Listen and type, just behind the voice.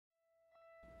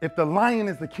If the lion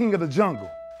is the king of the jungle,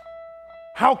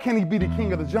 how can he be the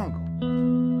king of the jungle?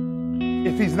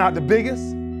 If he's not the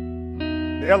biggest,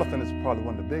 the elephant is probably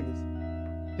one of the biggest.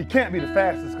 He can't be the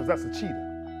fastest because that's a cheetah.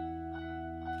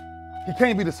 He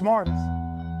can't be the smartest.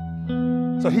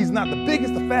 So he's not the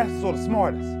biggest, the fastest, or the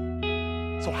smartest.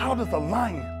 So how does the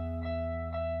lion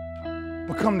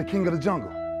become the king of the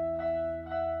jungle?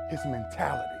 His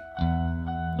mentality.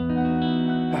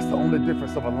 That's the only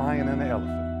difference of a lion and an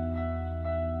elephant.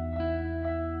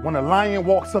 When a lion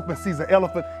walks up and sees an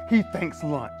elephant, he thinks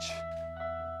lunch.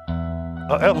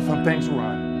 An elephant thinks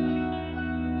run.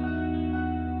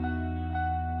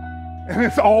 And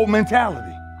it's all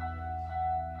mentality.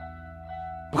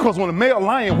 Because when a male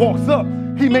lion walks up,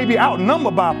 he may be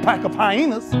outnumbered by a pack of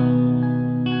hyenas,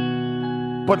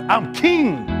 but I'm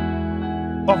king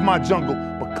of my jungle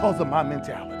because of my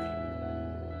mentality.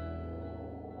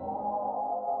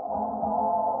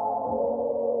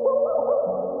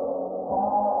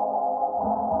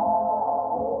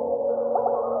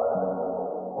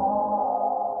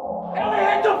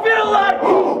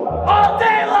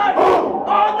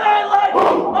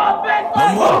 No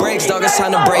more breaks, dog, it's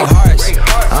time to break hearts.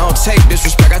 I don't take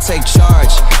disrespect, I take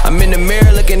charge. I'm in the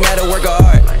mirror looking at a work of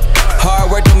art.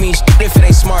 Hard work don't mean shit if it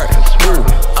ain't smart. Ooh,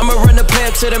 I'ma run the play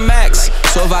up to the max.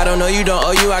 So if I don't know you, don't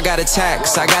owe you, I got a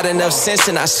tax. I got enough sense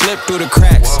and I slip through the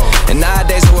cracks. And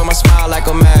nowadays I wear my smile like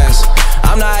a mask.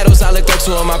 I'm the idols I looked up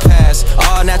to in my past.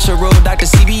 All natural, Dr.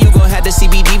 CB, you gon' have the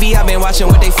CBDB. I been watching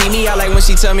what they feed me. I like when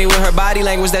she tell me with her body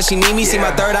language that she need me. See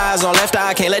my third eye's on left eye,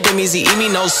 I can't let them easy eat me.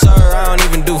 No sir, I don't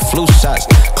even do flu shots.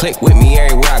 Click with me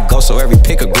everywhere I go, so every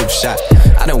pick a group shot.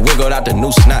 I done wiggled out the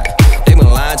noose knot. They been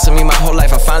lying to me my whole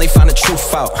life, I finally found the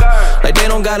truth out. Like they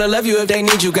don't gotta love you if they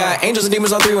need you. Got angels and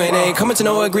demons on three-way, and they ain't coming to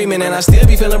no agreement. And I still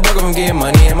be feeling broke from getting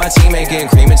money, and my team ain't getting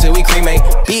cream until we cremate.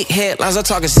 Big headlines, I'm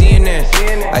talking CNN.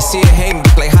 I see it hating,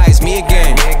 like hi, it's me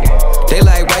again. They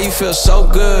like, why you feel so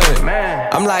good?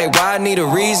 I'm like, why I need a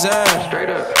reason?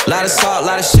 Lot of salt,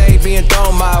 lot of shade being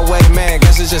thrown my way, man.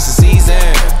 Guess it's just a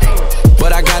season.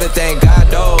 But I gotta thank God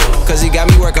though, cause he got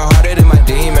me working harder than my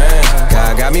demons.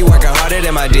 God got me working harder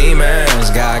than my demons.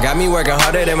 God got me working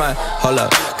harder than my, hold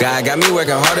up. God got me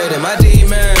working harder than my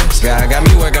demons. God got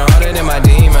me working harder than my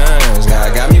demons.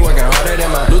 God got me working harder than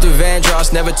my Luther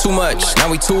Vandross, never too much. Now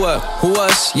we two up. Who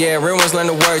us? Yeah, real ones learn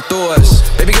the word through us.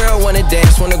 Baby girl wanna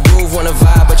dance, wanna groove, wanna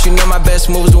vibe, but you know my best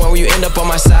move is the one where you end up on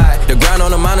my side. The ground on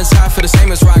the mountaintop for the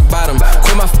same as rock bottom.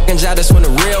 Quit my fucking job, that's when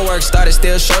the real work started.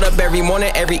 Still showed up every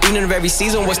morning, every evening of every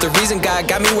season. What's the reason? God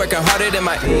got me working harder than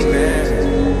my demons.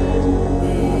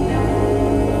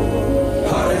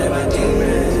 Harder than my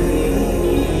demons.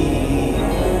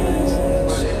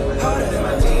 Harder than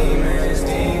my demons.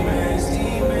 Demons.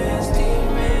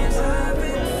 I've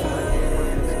been fighting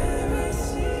ever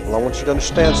since. Well, I want you to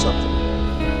understand something.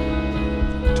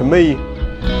 To me,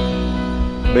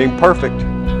 being perfect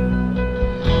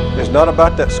is not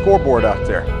about that scoreboard out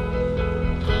there.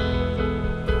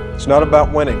 It's not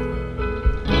about winning.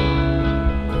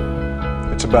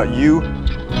 It's about you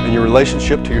and your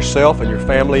relationship to yourself and your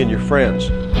family and your friends.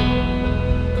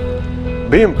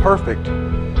 Being perfect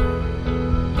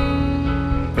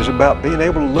is about being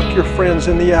able to look your friends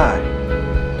in the eye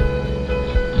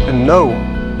and know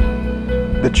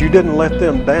that you didn't let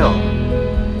them down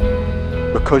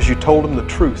because you told them the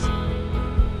truth.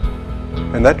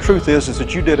 And that truth is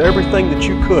that you did everything that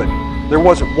you could. There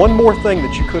wasn't one more thing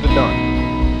that you could have done.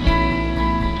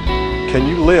 Can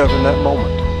you live in that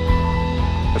moment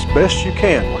as best you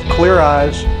can with clear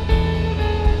eyes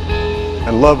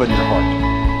and love in your heart,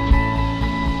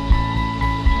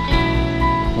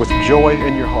 with joy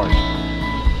in your heart?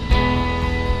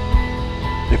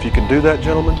 If you can do that,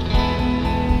 gentlemen,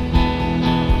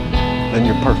 then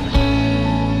you're perfect.